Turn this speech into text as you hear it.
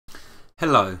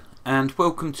Hello, and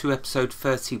welcome to episode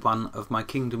 31 of my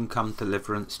Kingdom Come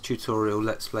Deliverance tutorial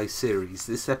Let's Play series.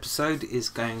 This episode is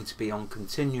going to be on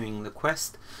continuing the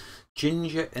quest,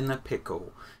 Ginger in a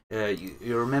Pickle.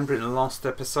 You remember in the last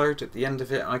episode, at the end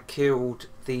of it, I killed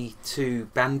the two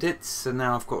bandits, so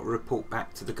now I've got to report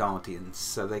back to the Guardians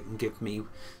so they can give me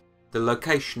the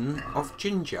location of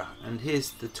Ginger. And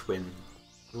here's the twin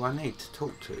who I need to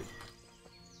talk to.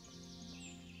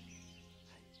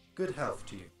 Good health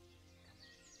to you.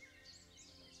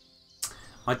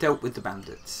 I dealt with the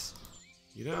bandits.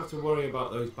 You don't have to worry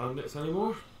about those bandits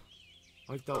anymore.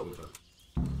 I've dealt with them.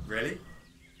 Really?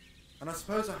 And I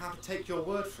suppose I have to take your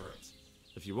word for it.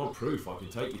 If you want proof, I can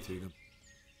take you to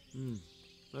them.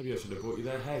 Maybe I should have brought you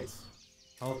their heads.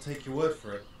 I'll take your word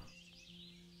for it.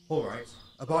 Alright,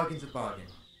 a bargain's a bargain.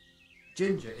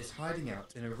 Ginger is hiding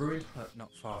out in a ruined hut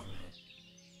not far from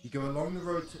here. You go along the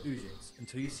road to Uzits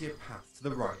until you see a path to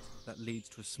the right that leads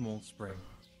to a small spring.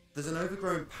 There's an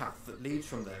overgrown path that leads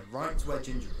from there right to where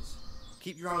Ginger is.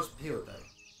 Keep your eyes peeled though.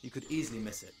 You could easily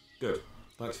miss it. Good.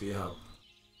 Thanks for your help.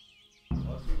 I'll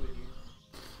be with you.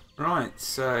 Right,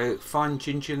 so find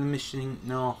Ginger the missing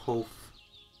Narwhal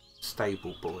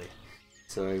stable boy.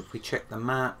 So if we check the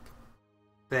map,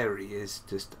 there he is,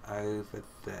 just over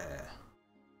there.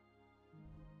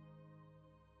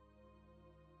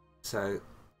 So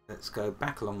let's go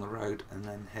back along the road and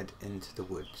then head into the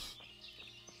woods.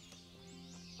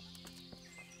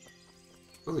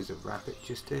 Oh, there's a rabbit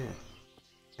just here.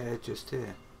 Hare just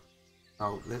here.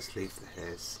 Oh, let's leave the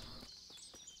hares.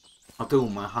 I'll do all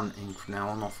my hunting from now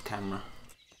on off camera.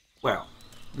 Well,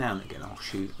 now and again I'll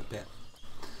shoot a bit.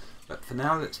 But for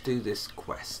now, let's do this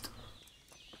quest.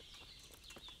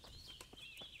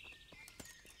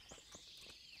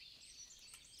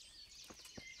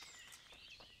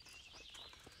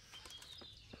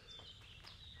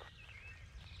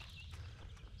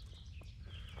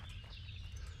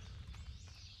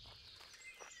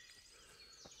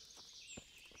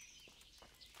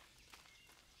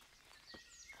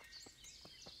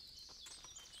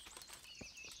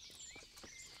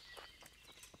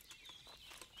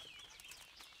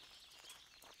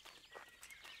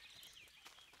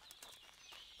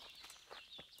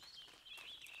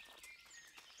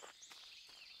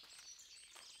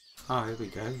 Oh, here we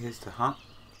go. Here's the hut.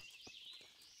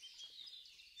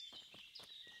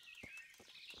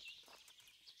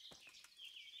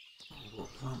 Oh,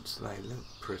 what plants do they look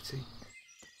pretty.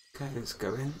 Okay, let's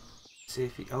go in. See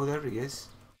if he... Oh, there he is.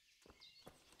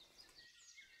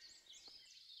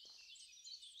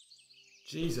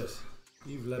 Jesus,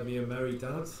 you've led me a merry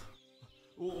dance.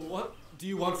 What do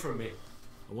you want from me?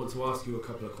 I want to ask you a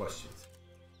couple of questions.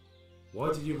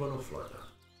 Why did you run off like that?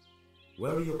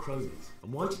 Where are your cronies?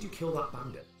 And why did you kill that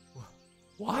bandit?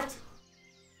 What?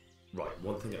 Right,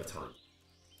 one thing at a time.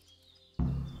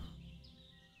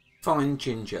 Find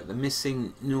Ginger, the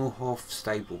missing Narwhal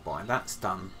stable boy. That's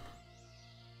done.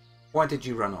 Why did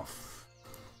you run off?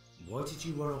 Why did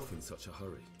you run off in such a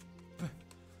hurry?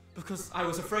 Because I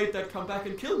was afraid they'd come back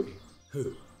and kill me.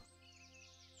 Who?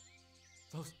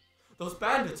 Those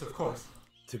bandits, of course.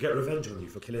 To get revenge on you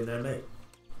for killing their mate?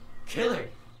 Killing?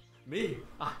 Me?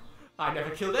 I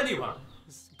never killed anyone.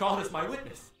 God is my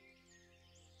witness.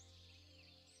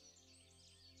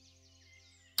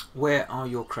 Where are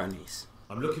your cronies?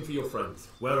 I'm looking for your friends.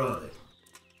 Where are they?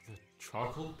 The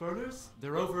charcoal burners?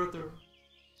 They're over at the...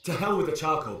 To hell with the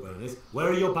charcoal burners. Where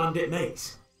are your bandit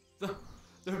mates?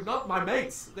 They're not my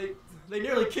mates. They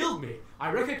nearly killed me.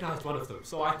 I recognized one of them,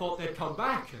 so I thought they'd come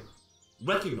back and...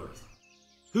 Recognise?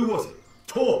 Who was it?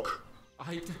 Talk!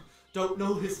 I don't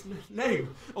know his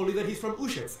name, only that he's from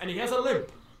Uzits and he has a limp.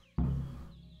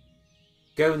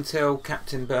 Go and tell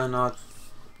Captain Bernard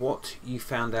what you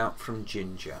found out from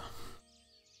Ginger.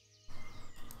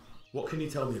 What can you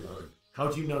tell me about him? How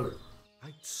do you know him? I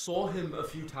saw him a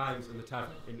few times in the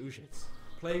tavern in Uzits,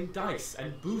 playing dice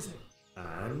and boozing.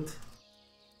 And?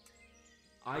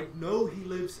 I know he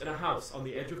lives in a house on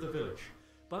the edge of the village,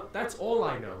 but that's all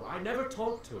I know. I never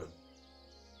talked to him.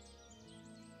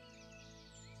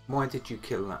 Why did you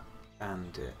kill that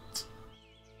bandit?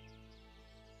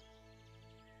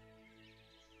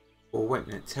 Or wait a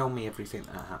minute, tell me everything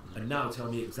that happened. And now tell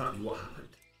me exactly what happened.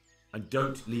 And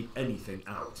don't leave anything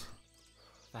out.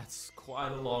 That's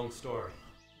quite a long story.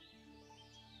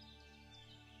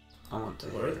 I want to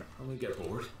Don't hear worry, it. I won't get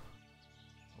bored.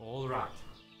 All right.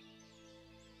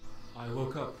 I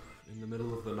woke up in the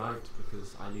middle of the night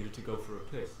because I needed to go for a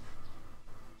piss.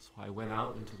 So I went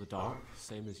out into the dark,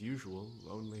 same as usual,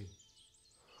 only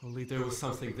there was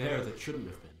something there that shouldn't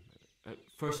have been. At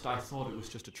first I thought it was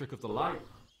just a trick of the light,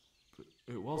 but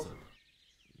it wasn't.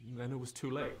 Then it was too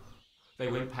late. They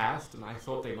went past, and I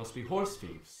thought they must be horse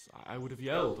thieves. I would have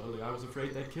yelled, only I was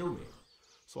afraid they'd kill me.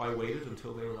 So I waited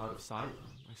until they were out of sight,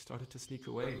 and I started to sneak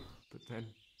away, but then...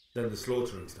 Then the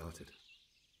slaughtering started.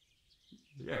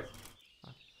 Yes.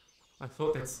 I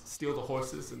thought they'd steal the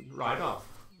horses and ride off.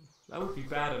 That would be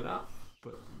bad enough,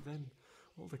 but then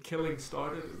all the killing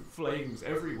started and flames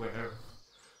everywhere.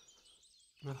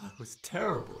 Well, it was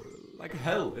terrible, like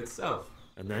hell itself.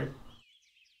 And then?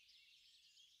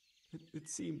 It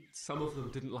seemed some of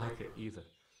them didn't like it either.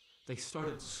 They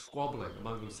started squabbling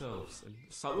among themselves, and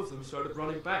some of them started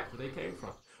running back where they came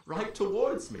from, right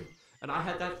towards me. And I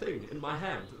had that thing in my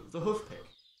hand, the hoof pick.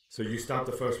 So you stabbed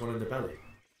the first one in the belly?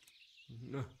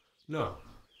 No.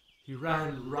 He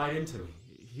ran right into me.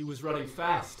 He was running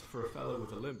fast for a fellow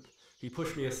with a limp. He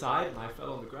pushed me aside and I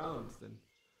fell on the ground. Then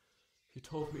he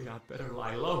told me I'd better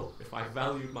lie low if I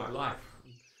valued my life.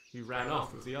 He ran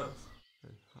off with the others.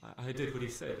 I did what he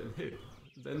said and hid.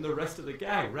 Then the rest of the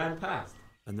gang ran past.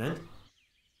 And then?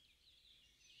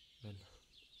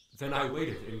 Then I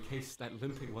waited in case that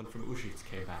limping one from Ujits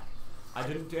came back. I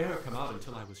didn't dare come out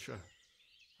until I was sure.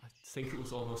 I think it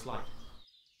was almost light.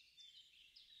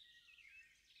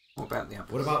 What about the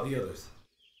others? What about the others?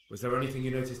 Was there anything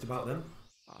you noticed about them?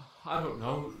 I don't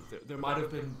know. There might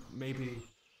have been maybe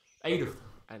 8 of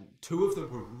them, and 2 of them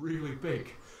were really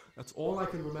big. That's all I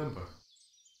can remember.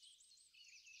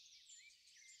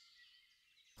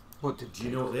 What did Do you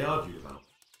know what they argued about?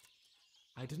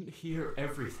 I didn't hear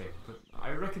everything, but I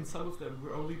reckon some of them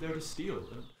were only there to steal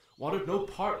and wanted no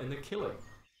part in the killing.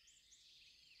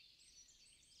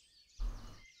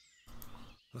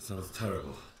 That sounds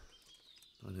terrible.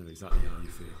 I know exactly how you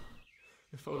feel.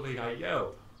 If only I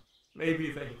yelled. Maybe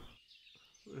they...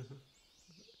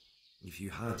 If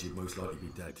you had, you'd most likely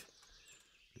be dead.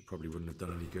 It probably wouldn't have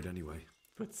done any good anyway.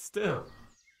 But still...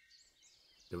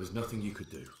 There was nothing you could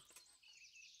do.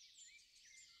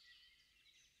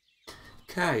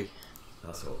 Okay.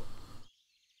 That's all.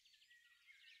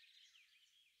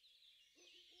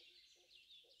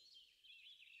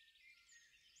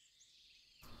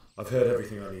 I've heard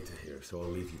everything I need to hear, so I'll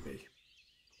leave you be.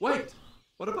 Wait!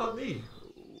 What about me?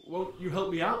 Won't you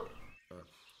help me out?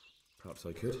 Perhaps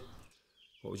I could.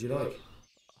 What would you like?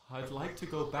 I'd like to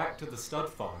go back to the stud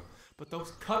farm, but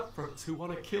those cutthroats who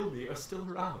want to kill me are still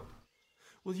around.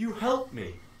 Will you help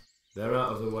me? They're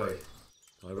out of the way.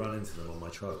 I ran into them on my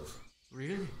travels.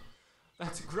 Really?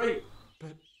 That's great,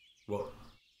 but What?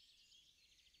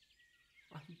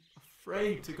 I'm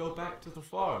afraid to go back to the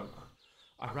farm.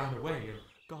 I ran away, and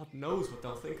God knows what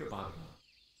they'll think about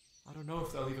it. I don't know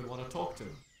if they'll even want to talk to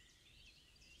me.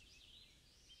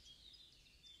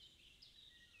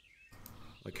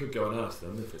 I could go and ask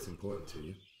them if it's important to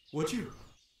you. Would you?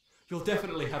 You'll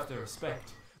definitely have their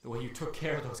respect, the way you took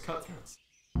care of those cutthroats.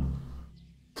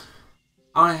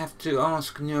 I have to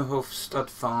ask Newhoff Stud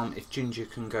Farm if Ginger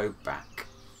can go back.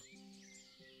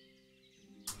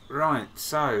 Right,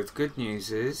 so the good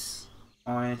news is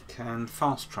I can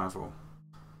fast travel.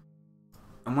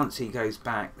 And once he goes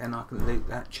back, then I can loot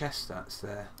that chest that's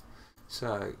there.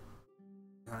 So,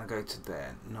 I'm going to go to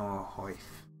there, Norhoif.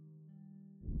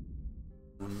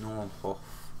 Or Norhoff.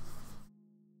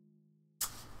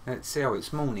 Let's see, oh,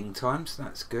 it's morning time, so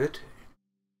that's good.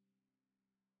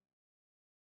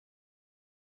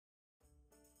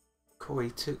 Coy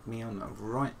took me on a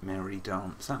right merry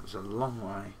dance. That was a long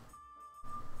way.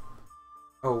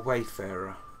 Oh,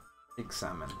 Wayfarer.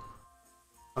 Examine.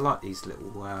 I like these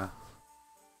little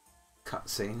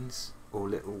cutscenes, or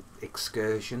little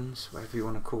excursions, whatever you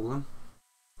want to call them.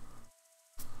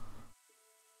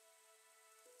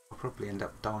 I'll probably end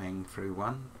up dying through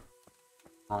one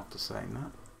after saying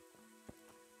that.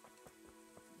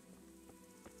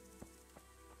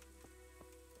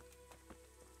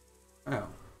 Well,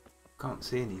 can't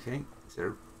see anything. Is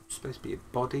there supposed to be a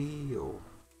body or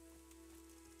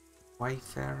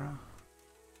Wayfarer?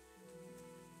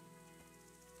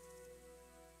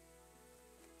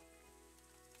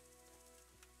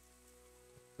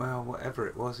 Well, whatever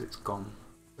it was, it's gone.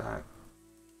 So,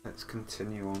 let's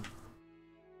continue on.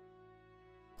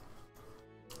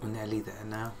 We're nearly there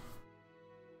now.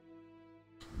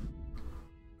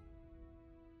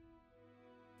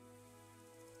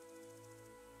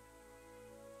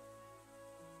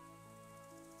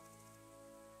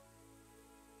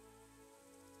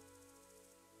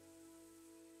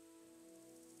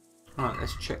 Right,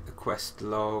 let's check the quest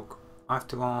log. I have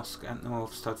to ask at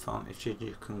North Stud Farm if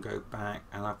Ginger can go back,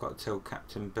 and I've got to tell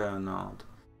Captain Bernard.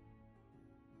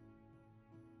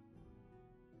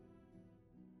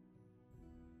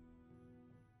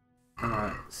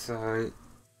 Right, so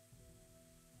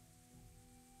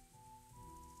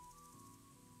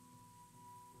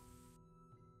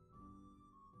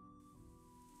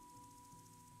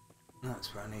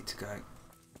that's where I need to go.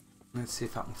 Let's see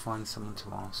if I can find someone to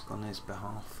ask on his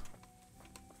behalf.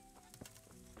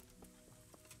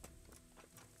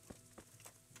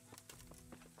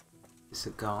 It's a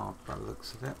guard by the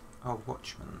looks of it. Oh,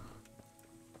 watchman.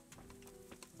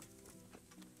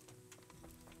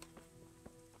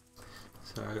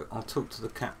 So I'll talk to the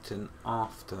captain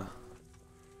after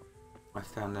I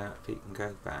found out if he can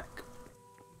go back.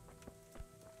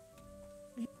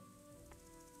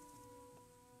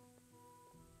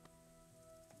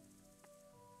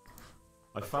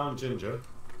 I found Ginger.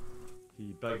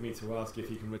 He begged me to ask if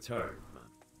he can return.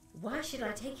 Why should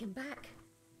I take him back?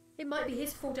 It might be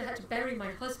his fault I had to bury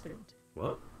my husband.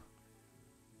 What?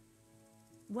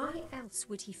 Why else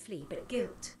would he flee but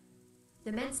guilt?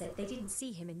 The men said they didn't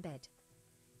see him in bed.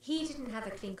 He didn't have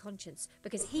a clean conscience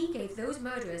because he gave those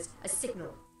murderers a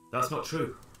signal. That's not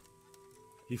true.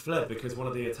 He fled because one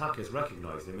of the attackers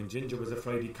recognised him and Ginger was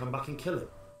afraid he'd come back and kill him.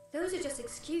 Those are just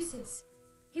excuses.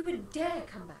 He wouldn't dare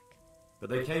come back. But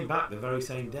they came back the very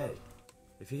same day.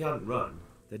 If he hadn't run,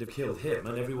 they'd have killed him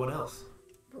and everyone else.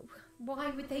 But why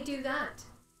would they do that?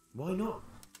 Why not?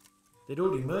 They'd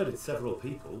already murdered several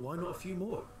people, why not a few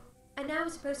more? And now I'm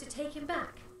supposed to take him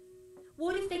back?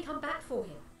 What if they come back for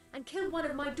him and kill one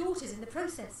of my daughters in the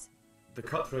process? The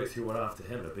cutthroats who were after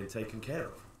him have been taken care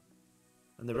of.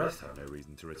 And the rest have no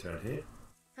reason to return here.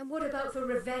 And what about for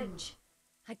revenge?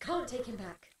 I can't take him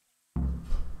back.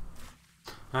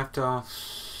 I have to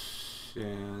ask...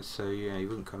 Yeah, so yeah, he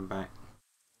wouldn't come back.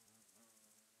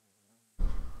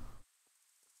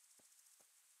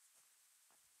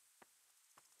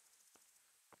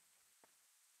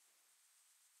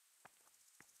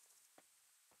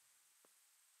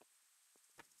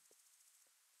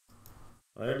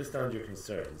 I understand your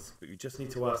concerns, but you just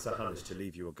need to ask Sir Hanish to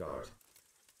leave you a guard.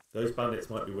 Those bandits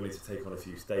might be willing to take on a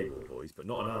few stable boys, but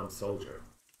not an armed soldier.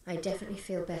 I'd definitely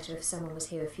feel better if someone was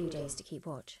here a few days to keep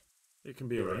watch. It can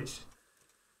be arranged.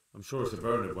 I'm sure Sir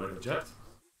Bernard won't object.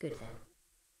 Good then.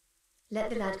 Let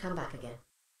the lad come back again.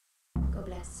 God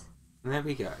bless. And there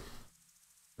we go.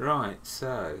 Right,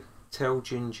 so tell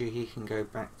Ginger he can go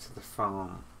back to the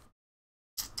farm.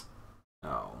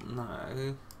 Oh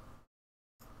no.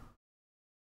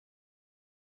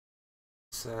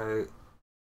 So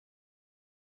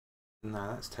no,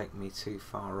 that's taken me too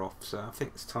far off, so I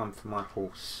think it's time for my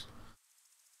horse.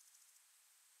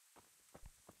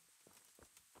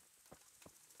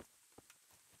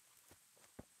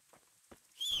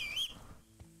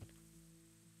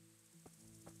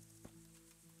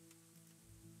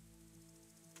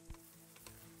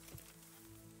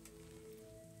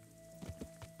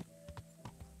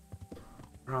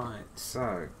 Right,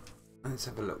 so let's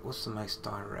have a look. What's the most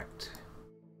direct?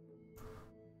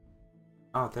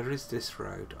 Oh, there is this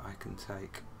road I can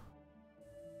take.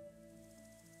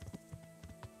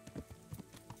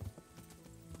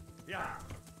 Yeah.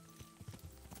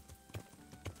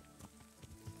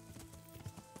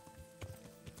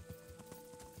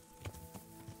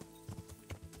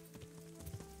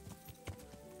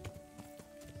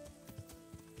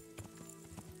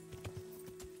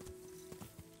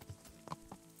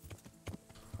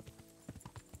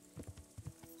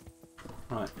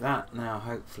 Right, that now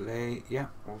hopefully, yeah,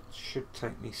 well, should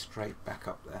take me straight back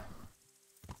up there.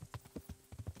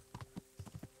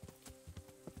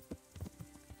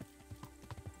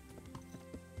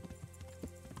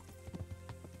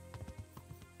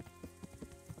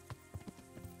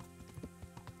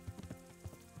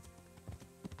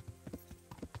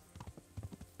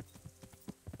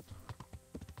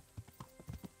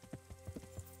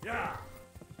 Yeah.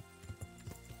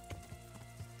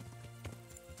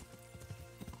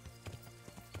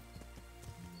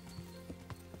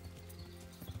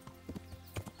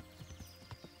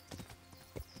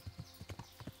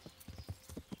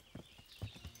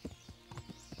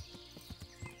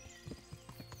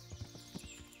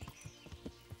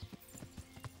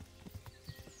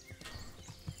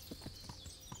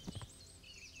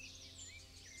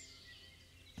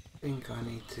 I think I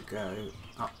need to go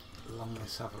up along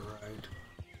this other road,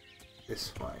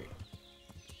 this way.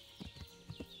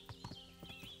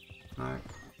 No,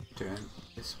 doing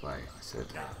this way, I said.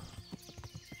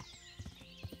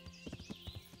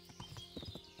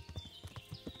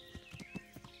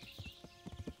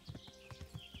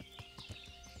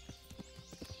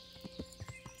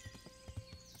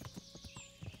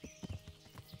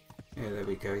 Yeah, there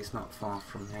we go, he's not far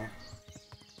from here.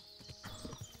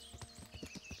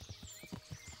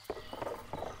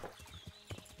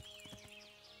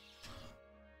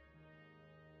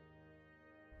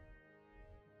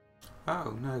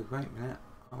 Oh no, wait a minute,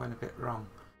 I went a bit wrong.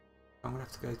 I'm going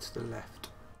to have to go to the left.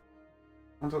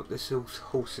 wonder what this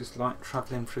horse is like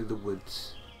travelling through the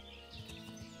woods.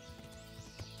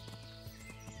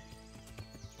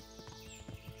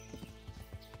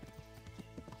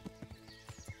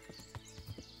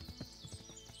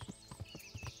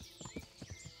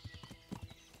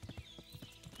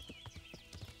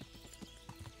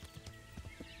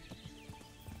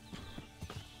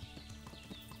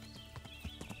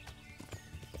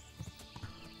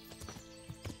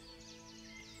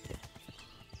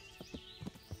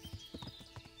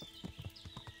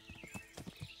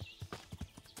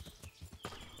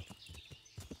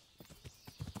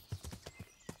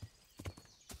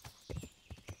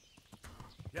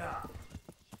 Yeah.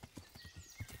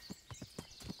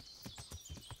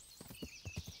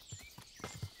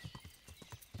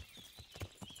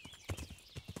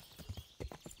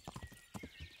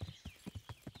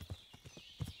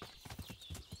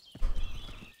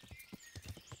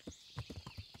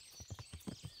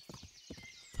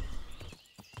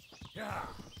 Yeah.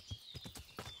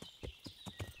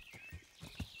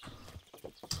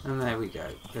 And there we go,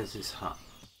 there's his hut.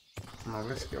 Now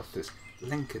let's get off this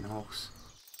Lincoln horse.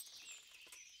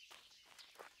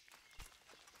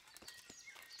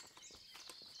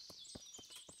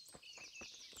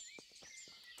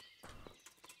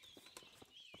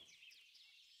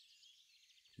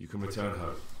 You can return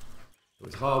home. It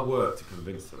was hard work to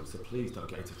convince them, so please don't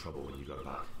get into trouble when you go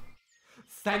back.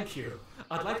 Thank you.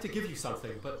 I'd like to give you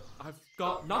something, but I've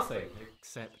got nothing,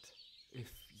 except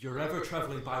if you're ever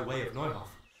travelling by way of Neuhof,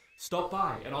 stop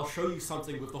by and I'll show you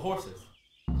something with the horses.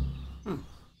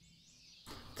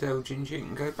 Tell Ginger you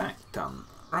can go back. Done.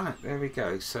 Right, there we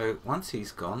go. So once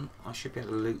he's gone, I should be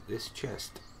able to loot this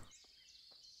chest.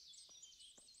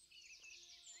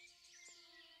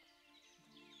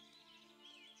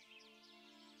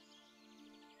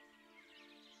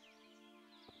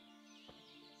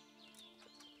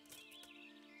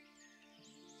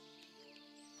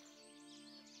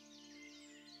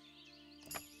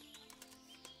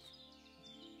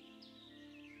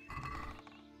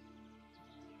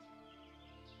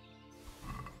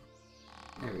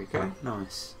 There we go,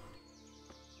 nice.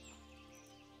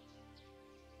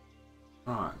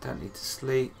 Right, don't need to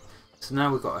sleep. So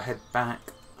now we've got to head back.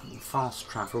 Fast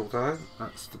travel though,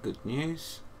 that's the good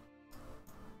news.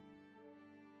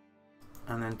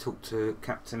 And then talk to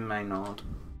Captain Maynard.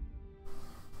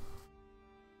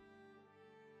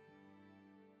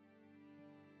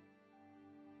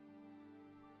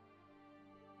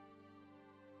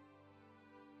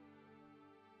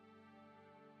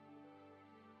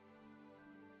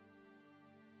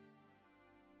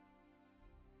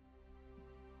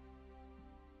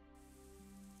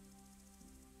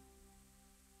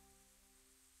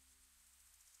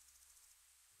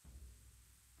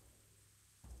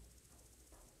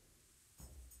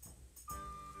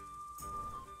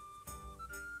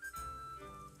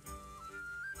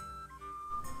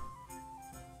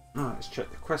 Right, let's check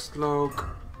the quest log.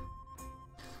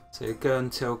 So go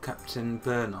and tell Captain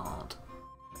Bernard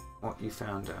what you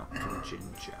found out from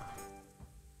Ginger.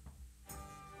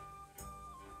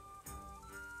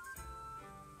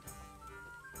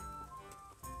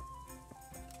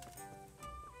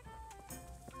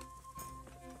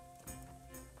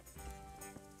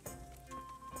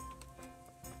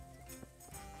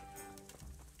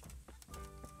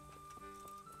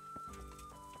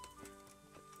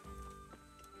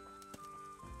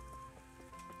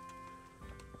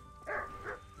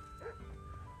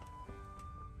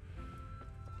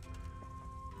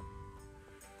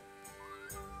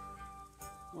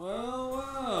 Well,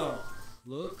 well,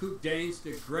 look who deigns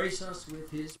to grace us with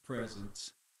his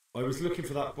presence. I was looking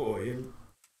for that boy and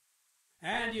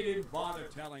And you didn't bother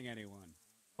telling anyone.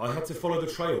 I had to follow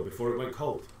the trail before it went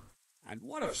cold. And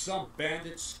what if some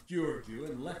bandit skewered you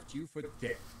and left you for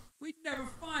dead? We'd never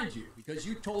find you because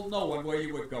you told no one where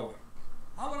you were going.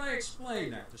 How would I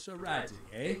explain that to Sir Radzi,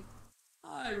 eh?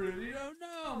 I really don't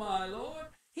know, my lord.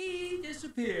 He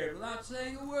disappeared without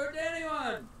saying a word to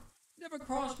anyone. Never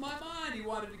crossed my mind he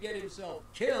wanted to get himself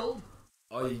killed.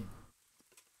 I...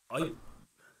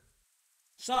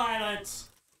 Silence!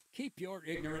 Keep your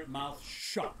ignorant mouth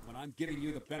shut when I'm giving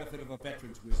you the benefit of a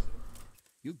veteran's wisdom.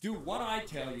 You do what I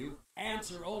tell you,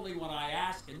 answer only when I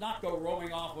ask, and not go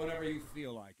roaming off whenever you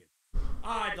feel like it.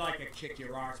 I'd like to kick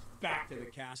your arse back to the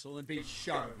castle and be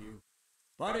shut of you.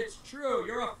 But it's true,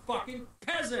 you're a fucking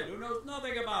peasant who knows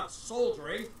nothing about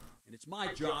soldiering, and it's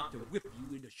my job to whip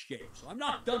you into shape, so I'm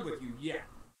not done with you yet.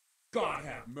 God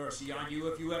have mercy on you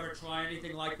if you ever try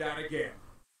anything like that again.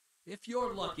 If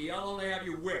you're lucky, I'll only have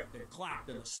you whipped and clapped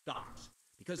in the stocks,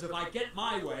 because if I get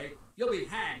my way, you'll be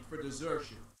hanged for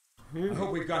desertion. I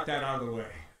hope we've got that out of the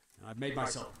way. I've made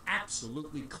myself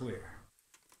absolutely clear.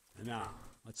 And now,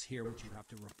 let's hear what you have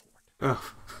to report.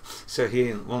 Oh, so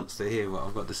he wants to hear what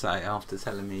I've got to say after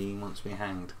telling me he wants me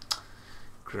hanged.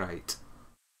 Great.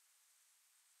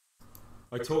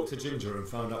 I talked to Ginger and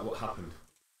found out what happened.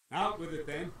 Out with it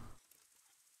then.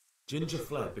 Ginger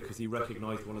fled because he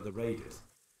recognised one of the raiders.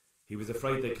 He was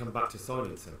afraid they'd come back to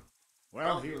silence him.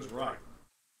 Well, he was right.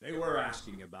 They were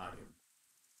asking about him.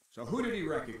 So who did he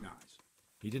recognize?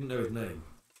 He didn't know his name.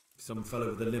 Some fellow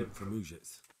with a limp from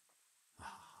Ujits.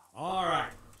 All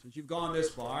right. Since you've gone this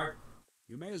far,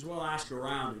 you may as well ask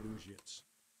around in Ujits.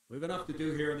 We've enough to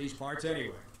do here in these parts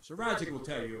anyway. Sir Radzik will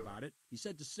tell you about it. He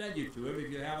said to send you to him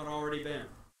if you haven't already been.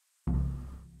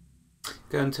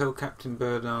 Go and tell Captain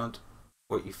Bernard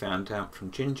what you found out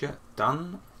from Ginger.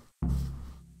 Done.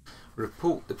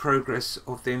 Report the progress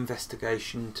of the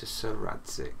investigation to Sir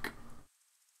Radzik.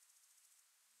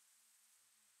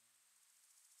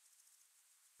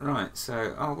 Right,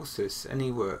 so, what's this?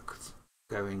 Any work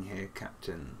going here,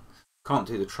 Captain? Can't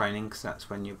do the training because that's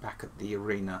when you're back at the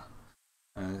arena.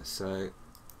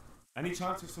 Any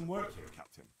chance of some work here,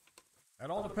 Captain? That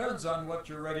all depends on what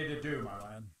you're ready to do, my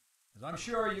lad. As I'm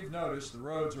sure you've noticed, the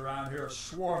roads around here are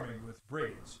swarming with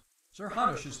brigands. Sir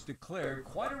Hanush has declared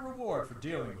quite a reward for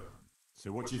dealing with them.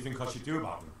 So what do you think I should do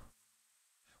about them?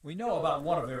 We know about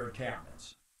one of their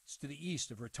encampments. It's to the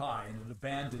east of Ratai in an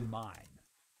abandoned mine.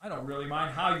 I don't really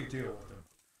mind how you deal with them.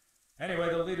 Anyway,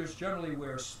 the leaders generally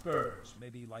wear spurs,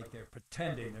 maybe like they're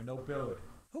pretending they're nobility.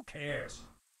 Who cares?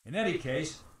 In any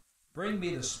case, bring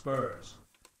me the spurs,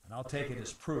 and I'll take it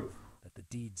as proof that the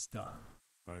deed's done.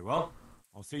 Very well.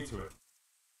 I'll see to it.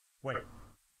 Wait.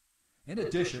 In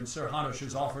addition, Sir Hanush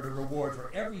has offered a reward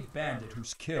for every bandit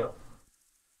who's killed.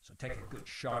 So take a good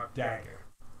sharp dagger.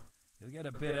 You'll get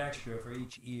a bit extra for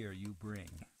each ear you bring.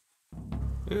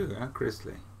 Ooh, how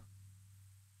grisly.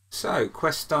 So,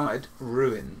 quest started,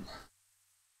 Ruin.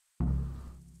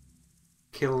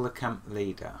 Kill the camp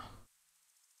leader.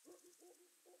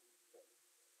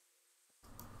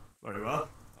 Very well.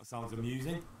 That sounds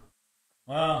amusing.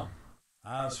 Well,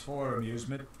 as for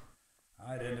amusement,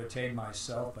 I'd entertain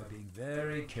myself by being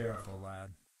very careful, lad.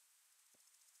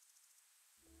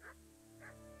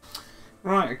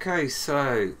 Right, okay,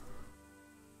 so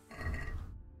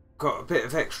got a bit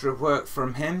of extra work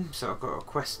from him, so I've got a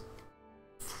quest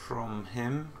from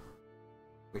him,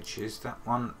 which is that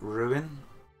one, Ruin,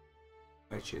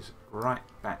 which is right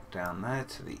back down there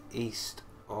to the east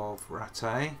of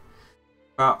Rattay.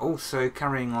 But also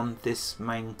carrying on this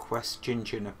main quest,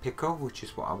 Ginger and a Pickle, which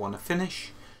is what I want to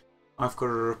finish. I've got a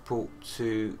report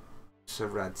to Sir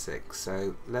Radzik,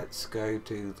 so let's go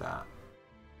do that.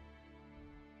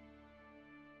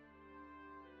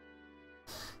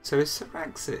 So is Sir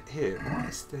Radzik here? Why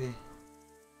is the...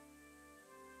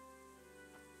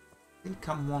 Did he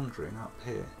come wandering up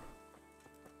here?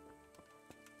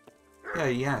 Yeah,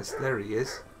 he has. There he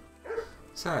is.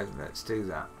 So, let's do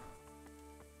that.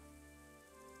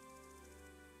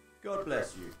 God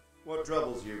bless you. What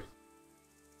troubles you?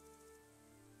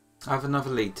 I have another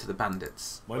lead to the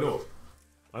bandits. My lord,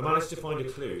 I managed to find a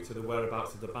clue to the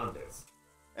whereabouts of the bandits.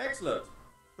 Excellent.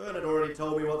 Bernard already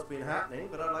told me what's been happening,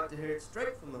 but I'd like to hear it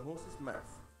straight from the horse's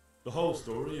mouth. The whole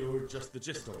story, or just the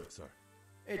gist of it, sir?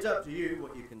 It's up to you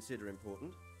what you consider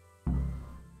important.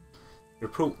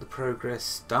 Report the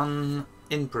progress. Done.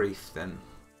 In brief, then.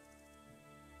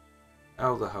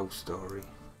 Oh, the whole story.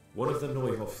 One of the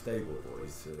Neuhoff stable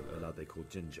boys, a lad they called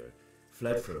Ginger,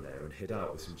 fled from there and hid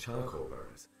out with some charcoal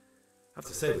burners. I have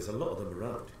to say, there's a lot of them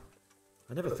around.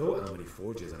 I never thought how many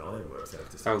forges and ironworks there have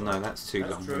to Oh no, that's too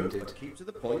That's true, long-winded. but keep to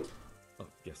the point. Oh,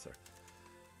 yes, sir.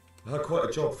 I had quite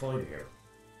a job finding him.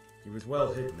 He was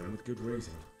well hidden and with good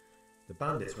reason. The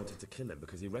bandits wanted to kill him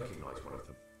because he recognised one of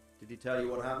them. Did he tell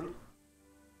you what happened?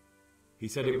 He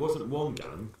said it wasn't one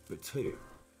gang, but two.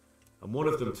 And one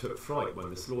of them took fright when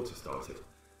the slaughter started.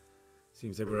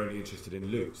 Seems they were only interested in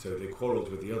loot, so they quarrelled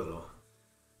with the other lot.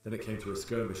 Then it came to a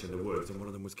skirmish in the woods and one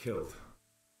of them was killed.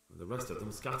 And the rest of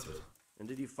them scattered. And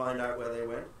did you find out where they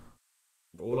went?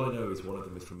 All I know is one of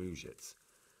them is from Ujits.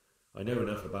 I know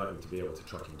enough about him to be able to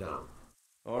track him down.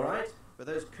 Alright, but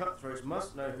those cutthroats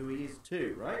must know who he is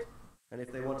too, right? And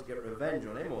if they want to get revenge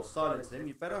on him or silence him,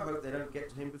 you better hope they don't get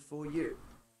to him before you.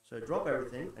 So drop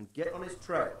everything and get on his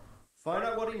trail. Find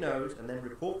out what he knows and then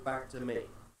report back to me.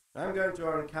 I'm going to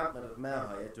our encampment at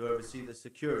Merhaya to oversee the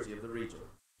security of the region.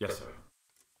 Yes, sir.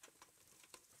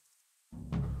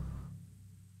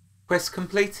 Quest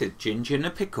completed. Ginger and a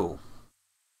Pickle.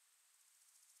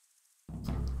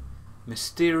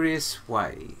 Mysterious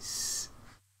Ways.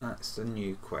 That's the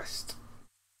new quest.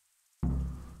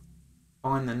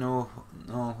 Find the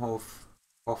Norhoff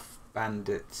off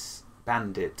bandit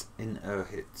in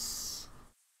Urhitz.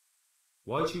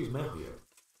 Why choose Mehia?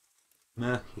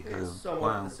 Murkyhill. It's somewhat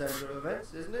Wow. the centre of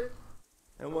events, isn't it?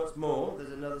 And what's more,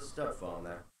 there's another stud farm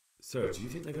there. Sir, do you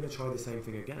think they're going to try the same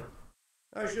thing again?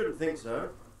 I shouldn't think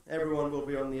so. Everyone will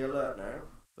be on the alert now,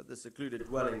 but the secluded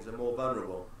dwellings are more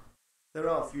vulnerable. There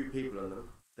are few people in them.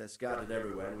 They're scattered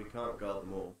everywhere and we can't guard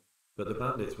them all. But the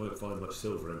bandits won't find much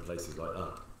silver in places like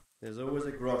that. There's always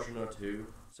a groschen or two,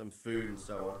 some food and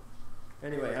so on.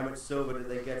 Anyway, how much silver did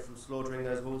they get from slaughtering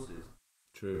those horses?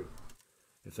 True.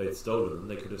 If they'd stolen them,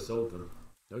 they could have sold them.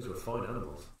 Those were fine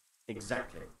animals.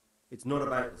 Exactly. It's not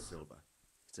about the silver.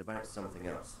 It's about something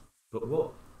else. But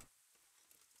what?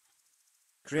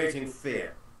 Creating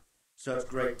fear. Such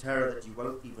great terror that you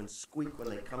won't even squeak when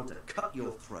they come to cut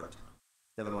your throat.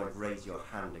 Never mind raise your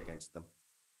hand against them.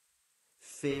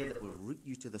 Fear that will root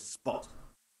you to the spot,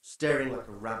 staring like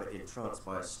a rabbit entranced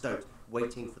by a stoat,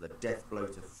 waiting for the death blow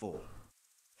to fall.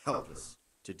 Helpless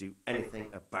to do anything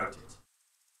about it.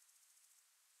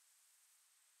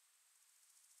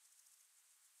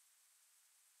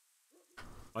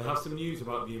 I have some news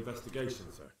about the investigation,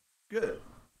 sir. Good.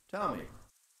 Tell me.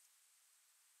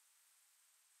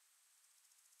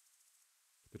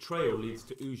 The trail leads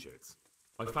to Ujits.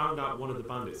 I found out one of the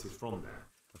bandits is from there,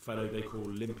 a fellow they call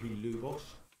Limpy Lubosh.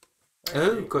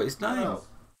 Oh, got his name.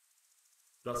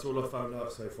 That's all I've found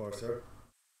out so far, sir.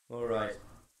 All right.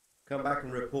 Come back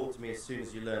and report to me as soon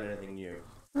as you learn anything new.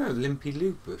 Oh, Limpy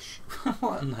Lubush.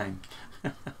 What a name.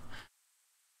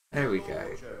 There we go.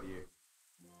 Watch over you.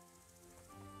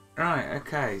 Right,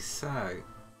 okay, so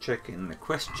checking the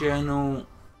quest journal.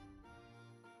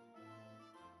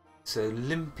 So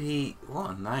Limpy,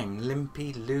 what a name,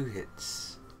 Limpy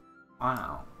Luhitz.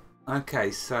 Wow.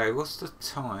 Okay, so what's the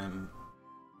time?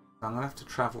 I'm gonna have to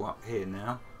travel up here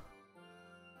now.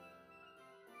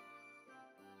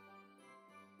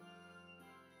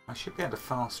 I should be able to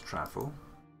fast travel.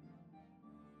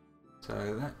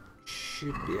 So that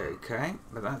should be okay,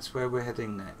 but that's where we're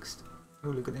heading next. Oh,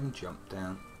 look at him jump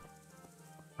down.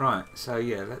 Right, so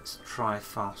yeah, let's try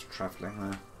fast travelling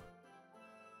there.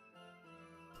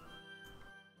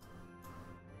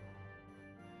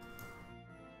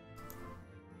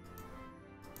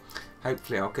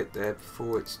 Hopefully I'll get there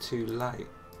before it's too late.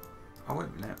 Oh wait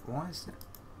a minute, why is it?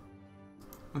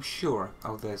 I'm sure,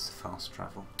 oh there's the fast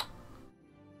travel.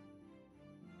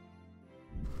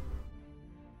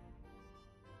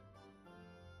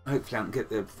 Hopefully I can get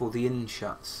there before the inn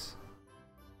shuts.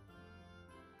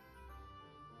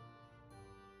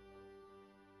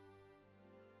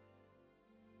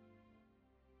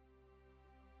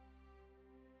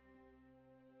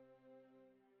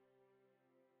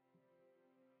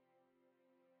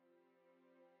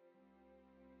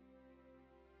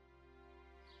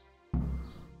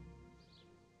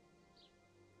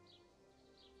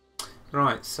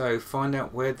 Right, so find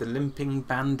out where the limping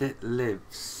bandit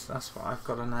lives. That's what I've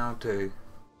got to now do.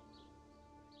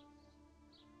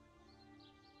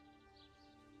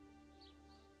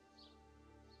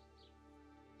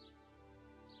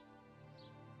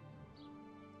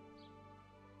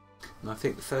 And I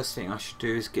think the first thing I should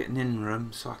do is get an inn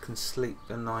room so I can sleep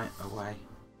the night away.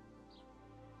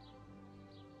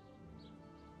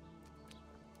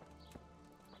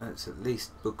 Let's at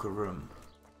least book a room.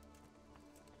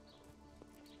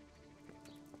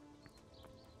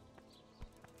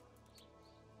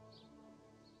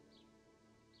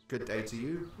 Good day to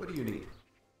you. What do you need?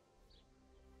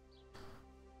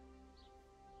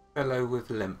 Fellow with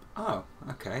limp. Oh,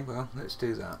 okay, well, let's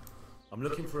do that. I'm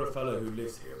looking for a fellow who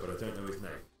lives here, but I don't know his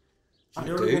name. I Do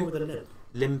you know do. anyone with a limp?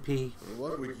 Limpy.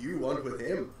 What would you want with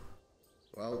him?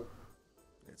 Well,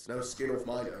 it's no skin off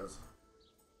my nose.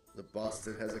 The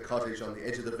bastard has a cottage on the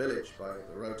edge of the village by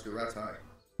the road to Ratai.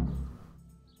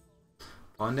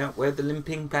 Find out where the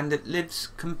limping bandit lives.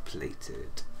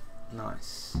 Completed.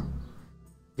 Nice.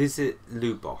 Visit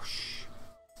Lubosh.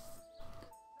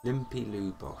 Limpy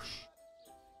Lubosh.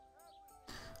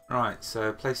 Right, so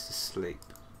a place to sleep.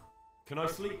 Can I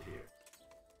sleep here?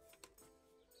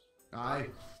 Aye,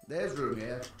 there's room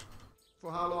here.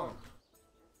 For how long?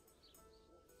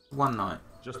 One night.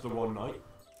 Just the one night?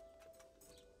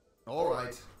 All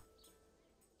right.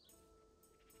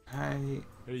 Hey,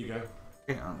 Here you go. I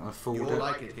think I'm gonna afford You'll it.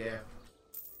 like it here.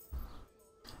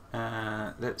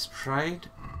 Let's trade.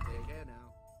 Take care now.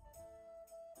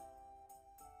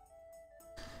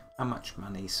 How much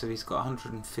money? So he's got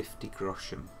 150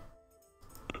 groschen.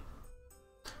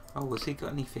 Oh, has he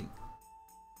got anything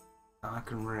that I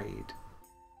can read?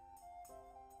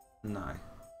 No.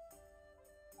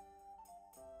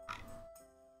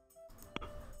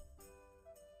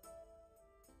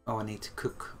 Oh, I need to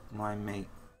cook my meat.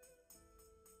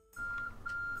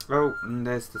 Oh, and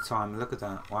there's the timer. Look at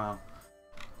that. Wow.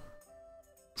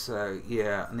 So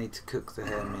yeah, I need to cook the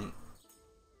hare meat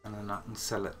and then I can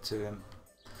sell it to him.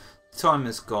 The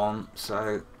timer's gone,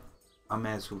 so I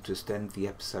may as well just end the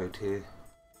episode here.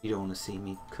 You don't want to see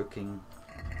me cooking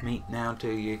meat now,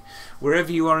 do you?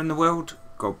 Wherever you are in the world,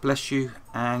 God bless you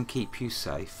and keep you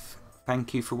safe.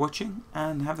 Thank you for watching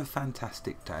and have a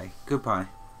fantastic day. Goodbye.